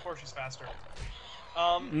panties. Of course she's faster.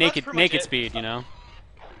 That's pretty much Naked it. speed, you know?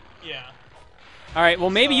 Yeah. Alright, well,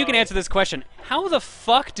 maybe you can So- answer this question. How the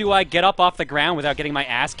fuck do I get up off the ground without getting my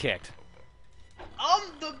ass kicked?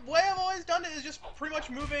 The way I've always done it is just pretty much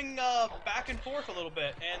moving back and forth a little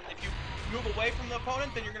bit, and if you move away from the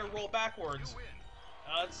opponent, then you're gonna roll backwards.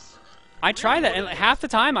 It's I try that, and what it is. half the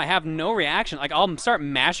time I have no reaction. Like, I'll start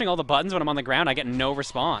mashing all the buttons when I'm on the ground, I get no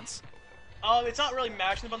response. It's not really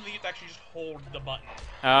mashing the button. You have to actually just hold the button.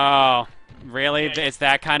 Oh, really? Yeah, It's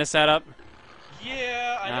that kind of setup?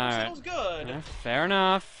 Yeah, I never said Alright. it was good. Yeah, fair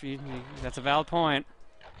enough. That's a valid point.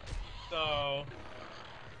 So,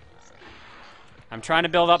 I'm trying to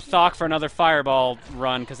build up Thok for another fireball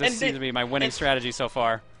run, because this And seems they- to be my winning and- strategy so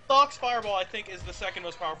far. Thok's Fireball, I think, is the second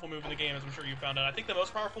most powerful move in the game, as I'm sure you found out. I think the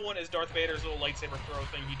most powerful one is Darth Vader's little lightsaber throw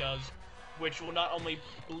thing he does, which will not only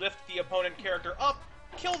lift the opponent character up,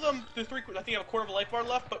 kill them to I think you have a quarter of a life bar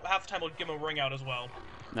left, but half the time it'll give them a ring out as well.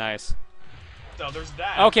 Nice. So there's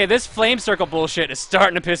that. Okay, this flame circle bullshit is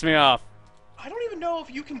starting to piss me off. I don't even know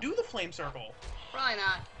if you can do the flame circle. Probably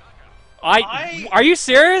not. Are you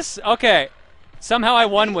serious? Okay. Somehow I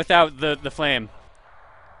won without the flame.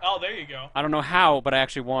 Oh, there you go. I don't know how, but I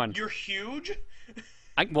actually won. You're huge?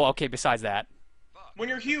 Well, okay, besides that. When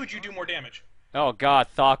you're huge, you do more damage. Oh god,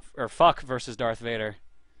 Fuck versus Darth Vader.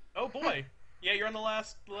 Oh boy. Yeah, you're on the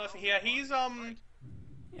last. Yeah, he's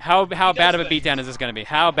How bad of a things. beatdown is this going to be?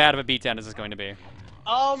 How bad of a beatdown is this going to be?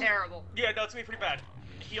 Terrible. Yeah, no, it's gonna be pretty bad.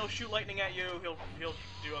 He'll shoot lightning at you. He'll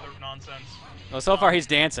do other nonsense. Well, so far he's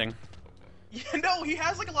dancing. Yeah, no, he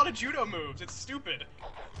has like a lot of judo moves. It's stupid.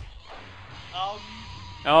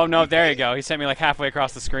 Oh no, there you go. He sent me like halfway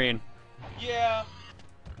across the screen. Yeah.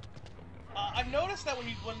 I've noticed that when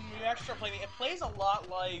you actually start playing it plays a lot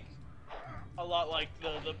like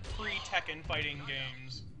the pre-Tekken fighting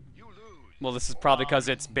games. You lose. Well, this is probably because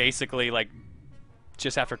it's basically like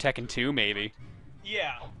just after Tekken 2, maybe.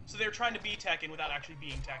 Yeah. So they're trying to be Tekken without actually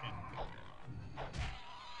being Tekken.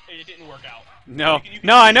 It didn't work out. No, You can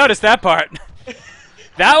no, I noticed that part.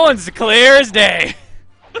 That one's clear as day.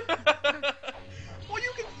 Well,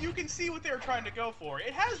 you can see what they were trying to go for.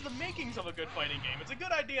 It has the makings of a good fighting game. It's a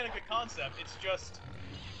good idea and a good concept. It's just,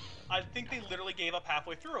 I think they literally gave up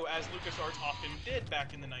halfway through, as LucasArts often did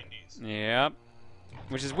back in the 90s. Yep.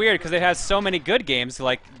 Which is weird because it has so many good games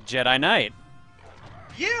like Jedi Knight.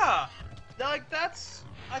 Yeah, like that's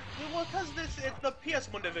well, because the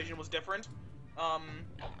PS1 division was different. A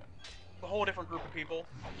whole different group of people.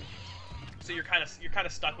 So you're kind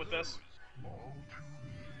of stuck with this.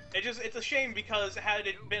 It's a shame because had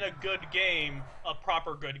it been a good game, a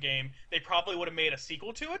proper good game, they probably would have made a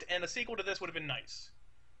sequel to it, and a sequel to this would have been nice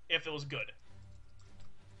if it was good.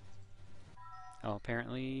 Oh,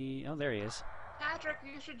 apparently... Oh, there he is. Patrick,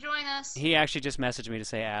 you should join us. He actually just messaged me to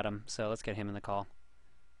say Adam, so let's get him in the call.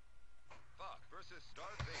 Fuck versus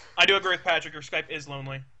Darth Vader. I do agree with Patrick. Your Skype is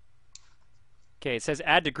lonely. Okay, it says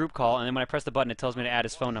add to group call, and then when I press the button, it tells me to add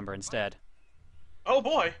his phone number instead. Oh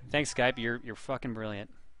boy. Thanks, Skype. You're fucking brilliant.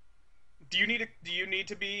 Do you need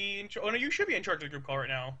to be in charge? Oh no, you should be in charge of the group call right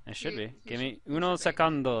now. I should be. You Give me should- you uno should be.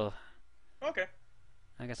 secondo. Okay.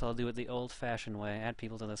 I guess I'll do it the old-fashioned way. Add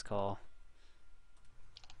people to this call.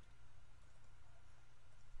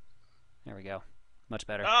 There we go. Much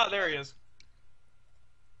better. Ah, there he is.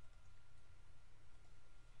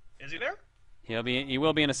 Is he there? He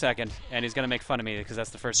will be in a second, and he's gonna make fun of me because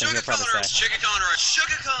that's the first thing he'll probably say. Sugar Conroy,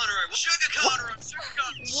 Sugar Conroy, Sugar Conroy, Sugar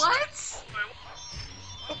Conroy. What?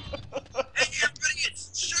 Hey everybody,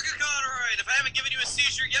 it's Sugar Conroy, and if I haven't given you a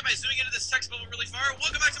seizure yet by zooming into this text bubble really far,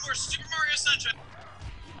 welcome back to more Super Mario Sunshine.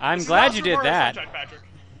 I'm This is glad not you Super did Mario that. Sunshine,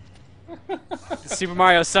 Patrick. Super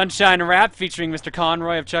Mario Sunshine rap featuring Mr.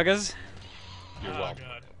 Conroy of Chuggas. You're Oh, welcome.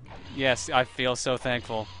 God. Yes, I feel so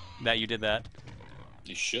thankful that you did that.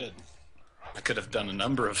 You should. I could have done a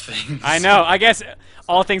number of things. I know. I guess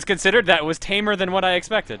all things considered, that was tamer than what I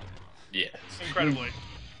expected. Yes. Incredibly.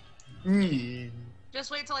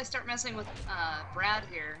 Just wait till I start messing with Brad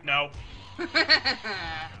here. No.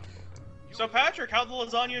 So Patrick, how'd the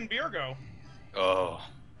lasagna and beer go? Oh,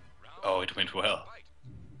 it went well.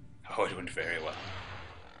 Oh, it went very well.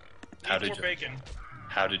 Needs more bacon.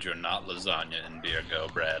 How did your not lasagna and beer go,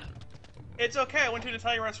 Brad? It's okay. I went to an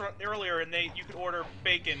Italian restaurant earlier, and you could order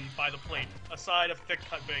bacon by the plate, a side of thick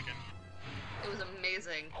cut bacon. It was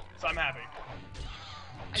amazing. So I'm happy.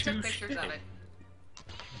 I took pictures of it.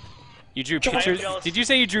 You drew I am pictures. jealous. Did you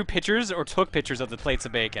say you drew pictures or took pictures of the plates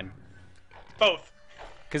of bacon? Both.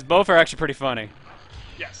 Because both are actually pretty funny.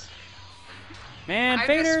 Yes. Man, I'm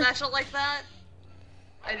Vader. just special like that.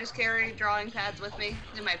 I just carry drawing pads with me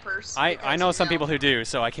in my purse. I because, know you some people who do,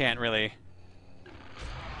 so I can't really.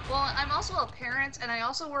 Well, I'm also a parent, and I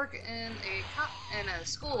also work in a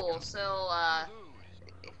school, so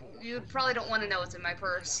you probably don't want to know what's in my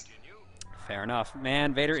purse. Fair enough.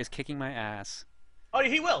 Man, Vader is kicking my ass. Oh,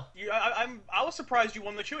 he will. I was surprised you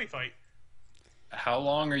won the Chewie fight. How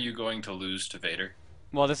long are you going to lose to Vader?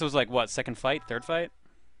 Well, this was like what, second fight, third fight?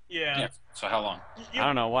 Yeah. So how long? You- I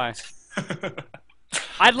don't know why.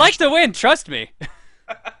 I'd like to win. Trust me.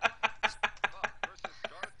 Fuck versus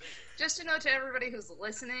Darth Vader. just to note to everybody who's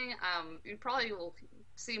listening, you probably will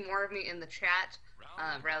see more of me in the chat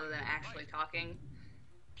rather than actually talking.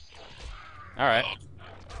 All right.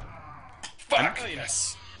 Fuck. Oh, you know.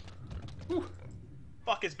 Yes.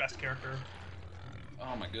 Fuck his best character.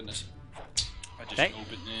 Oh my goodness. I just Thank-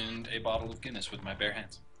 opened a bottle of Guinness with my bare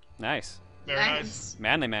hands. Nice. Very nice.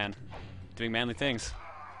 Manly man. Doing manly things.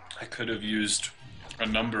 I could have used a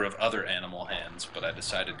number of other animal hands, but I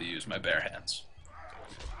decided to use my bare hands.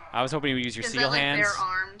 I was hoping you would use your Is seal that like hands. bare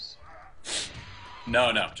arms?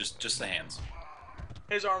 No, just the hands.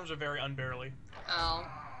 His arms are very unbearly. Oh.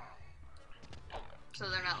 So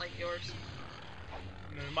they're not like yours.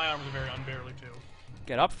 No, my arms are very unbearly too.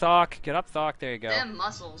 Get up, Thok. Get up, Thok. There you go. Them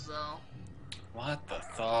muscles, though. What the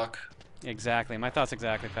fuck? Exactly. My thoughts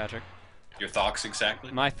exactly, Patrick. Your thoughts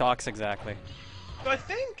exactly? My thoughts exactly. So I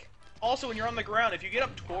think also when you're on the ground, if you get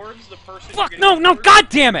up towards the person. Fuck! you're No! getting No! towards- God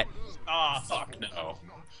damn it! Ah, Fuck no.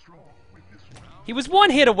 He was one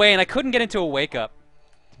hit away, and I couldn't get into a wake up.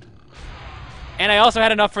 And I also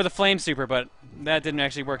had enough for the flame super, but that didn't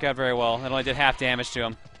actually work out very well. It only did half damage to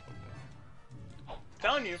him.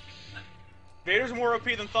 telling you, Vader's more OP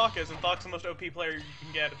than Thok is, and Thok's the most OP player you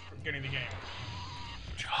can get for getting the game.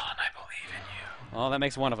 John, I believe in you. Well, that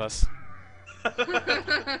makes one of us.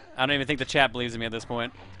 I don't even think the chat believes in me at this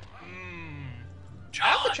point.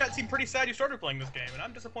 Half the John, chat seemed pretty sad you started playing this game, and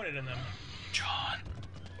I'm disappointed in them. John.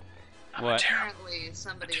 I'm What? a terrible. Apparently,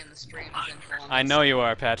 somebody in the stream is influenced. I know you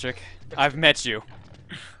are, Patrick. I've met you.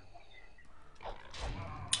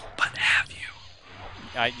 But have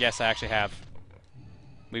you? Yes, I actually have.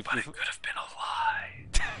 But it could have been a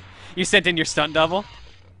lie. You sent in your stunt double?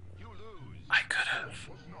 I could have.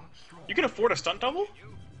 You can afford a stunt double?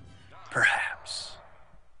 Perhaps.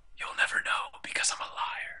 You'll never know because I'm a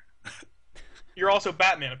liar. You're also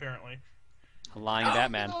Batman, apparently. A lying The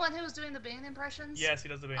Batman. one who was doing the Bane impressions? Yes, he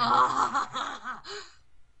does the Bane. Ah.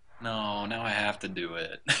 No, now I have to do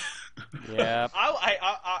it. Yep.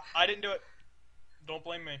 I didn't do it. Don't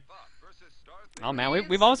blame me. Oh man,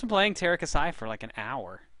 we've almost been playing Terra Kasai for like an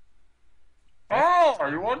hour. Oh,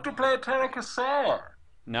 you want to play Teras Kasai?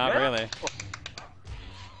 Not really.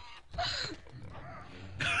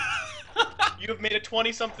 You have made a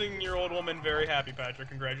 20-something-year-old woman very happy, Patrick.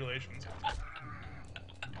 Congratulations.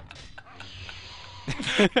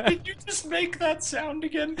 Did you just make that sound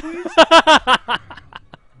again, please? That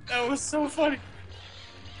was so funny.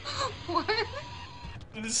 What?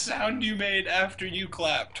 The sound you made after you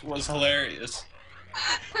clapped was hilarious.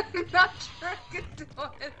 I'm not trying to do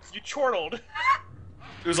it. You chortled.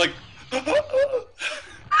 It was like...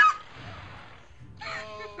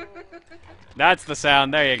 That's the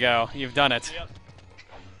sound. There you go. You've done it. Yep.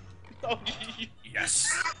 Oh,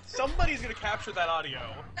 Yes. somebody's gonna capture that audio.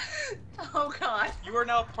 Oh god. You are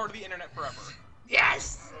now part of the internet forever.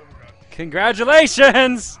 Yes! Oh my god.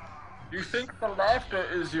 Congratulations! You think the laughter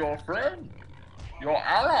is your friend? Your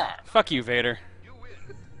ally? Fuck you, Vader.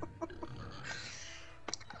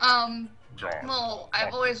 Well,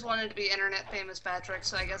 I've always wanted to be internet famous, Patrick,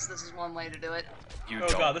 so I guess this is one way to do it. You Oh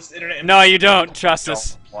don't, god, this is internet. No, you don't. Trust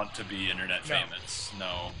us. don't want to be internet No. famous.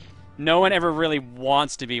 No. No one ever really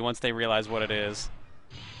wants to be once they realize what it is.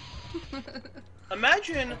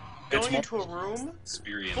 Imagine It's going more- into a room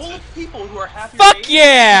Experience full it. of people who are happy. Fuck raised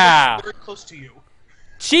yeah! and very close to you.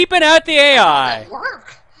 Cheaping out the AI.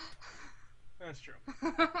 Work! That's true.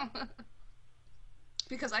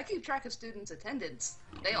 Because I keep track of students' attendance.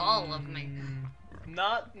 They all love me.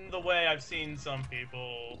 Not in the way I've seen some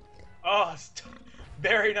people. Oh,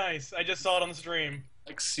 very nice. I just saw it on the stream.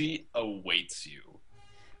 Lexi awaits you.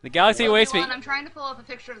 The galaxy awaits me. Hold on, I'm trying to pull up a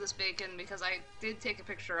picture of this bacon because I did take a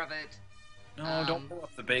picture of it. No, don't pull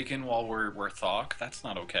up the bacon while we're Thok. That's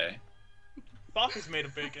not okay. Thok is made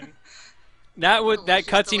of bacon. That Delicious,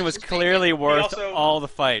 cutscene was delicious clearly bacon. worth also- all the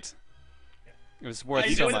fight. It was worth I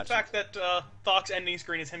so enjoy the much. fact that Thok's ending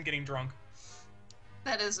screen is him getting drunk.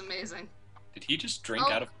 That is amazing. Did he just drink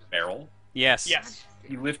Oh. out of a barrel? Yes. Yes,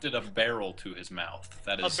 He lifted a barrel to his mouth.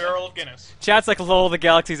 That a is barrel of Guinness. Chat's like, lol, the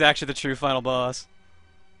galaxy's actually the true final boss.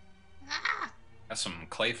 Ah! That's some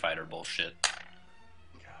clay fighter bullshit.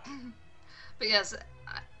 But yes,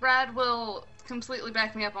 Brad will completely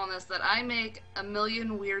back me up on this, that I make a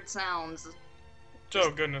million weird sounds.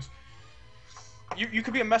 Oh goodness. You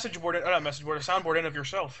could be a message board, not a message board, a soundboard in of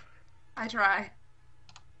yourself. I try.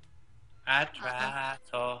 I try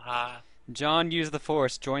so hard. John used the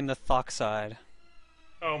Force. Join the Thok side.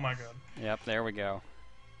 Oh my god. Yep, there we go.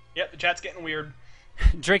 Yep, the chat's getting weird.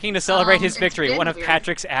 Drinking to celebrate his it's victory. been One of weird.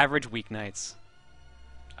 Patrick's average weeknights.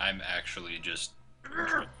 I'm actually just...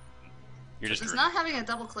 You're just. Just not having a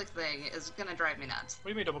double click thing is gonna drive me nuts. What do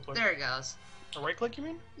you mean double click? There it goes. Or right click, you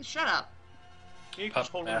mean? Shut up. You can Puppet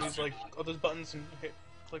just hold one of these, Master. like, all those buttons and hit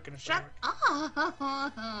click and Shut work.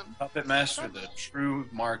 up. Puppet Master, the true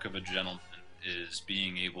mark of a gentleman is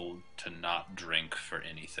being able to not drink for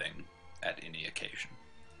anything at any occasion.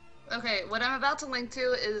 Okay, what I'm about to link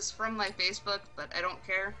to is from my Facebook, but I don't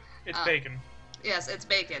care. It's bacon. Yes, it's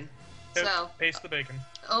bacon. Yep, So, paste the bacon.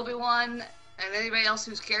 Obi-Wan and anybody else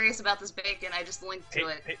who's curious about this bacon, I just linked to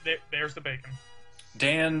it. There's the bacon.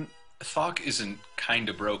 Dan, Thok isn't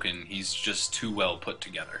kinda broken, he's just too well put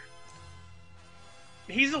together.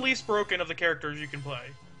 He's the least broken of the characters you can play.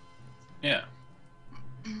 Yeah.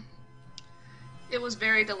 It was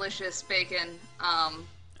very delicious bacon.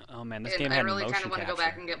 Oh man, this And game I had really motion kind of want to capture. go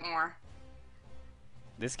back and get more.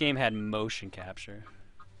 This game had motion capture.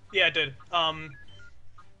 Yeah, it did.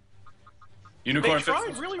 Unicorn They Fish.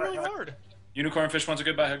 tried really, really hard. Unicorn Fish wants a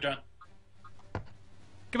goodbye hug, John.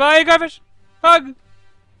 Goodbye, Garfish. Hug.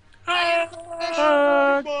 Bye.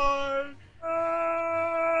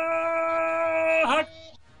 Hug.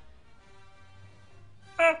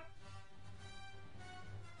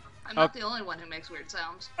 I'm not the only one who makes weird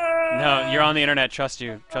sounds. No, you're on the internet. Trust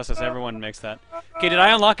you. Trust us. Everyone makes that. Okay, did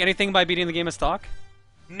I unlock anything by beating the game of stock?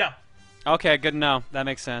 No. Okay, good to know. That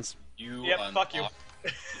makes sense. You Yep, fuck you.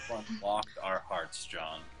 unlocked our hearts,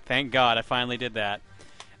 John. Thank God I finally did that.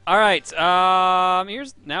 All right.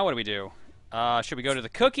 Here's now. What do we do? Should we go to the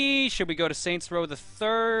cookie? Should we go to Saints Row the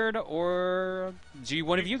Third? Or do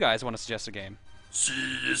one of you guys want to suggest a game? C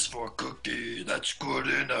is for cookie. That's good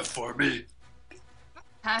enough for me.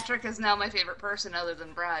 Patrick is now my favorite person other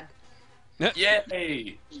than Brad.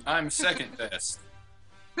 Yay! I'm second best.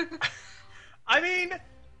 I mean,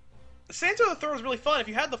 Saints Row the Third was really fun. If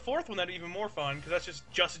you had the fourth one, that'd be even more fun, because that's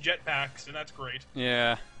just jetpacks, and that's great.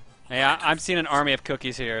 Yeah. Yeah, I'm seeing an army of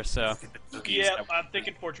cookies here, so Cookies. Yeah, I'm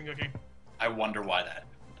thinking fortune cookie. I wonder why that.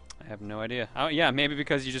 I have no idea. Oh, yeah, maybe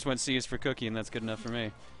because you just went C is for cookie, and that's good enough for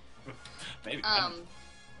me. Maybe.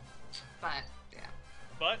 But yeah,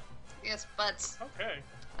 But, yes, butts. okay.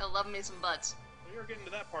 I love me some butts. We are getting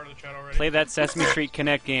to that part of the chat already. Play that Sesame Street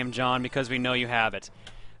Connect game, John, because we know you have it.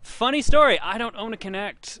 Funny story, I don't own a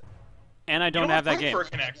Connect, and I don't have that game. For a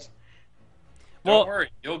Connect. Don't Well, worry,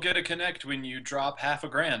 you'll get a Connect when you drop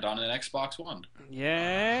 $500 on an Xbox One.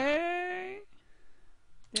 yay.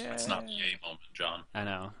 Yeah. That's not the yay moment, John. I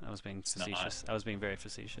know. I was being not. facetious. I was being very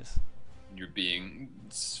facetious. You're being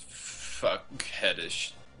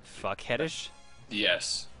fuckheadish. Fuckheadish?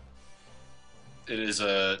 Yes. It is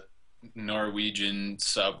a Norwegian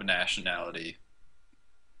sub-nationality.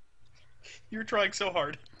 You're trying so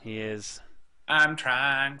hard. He is. I'm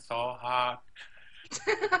trying so hard.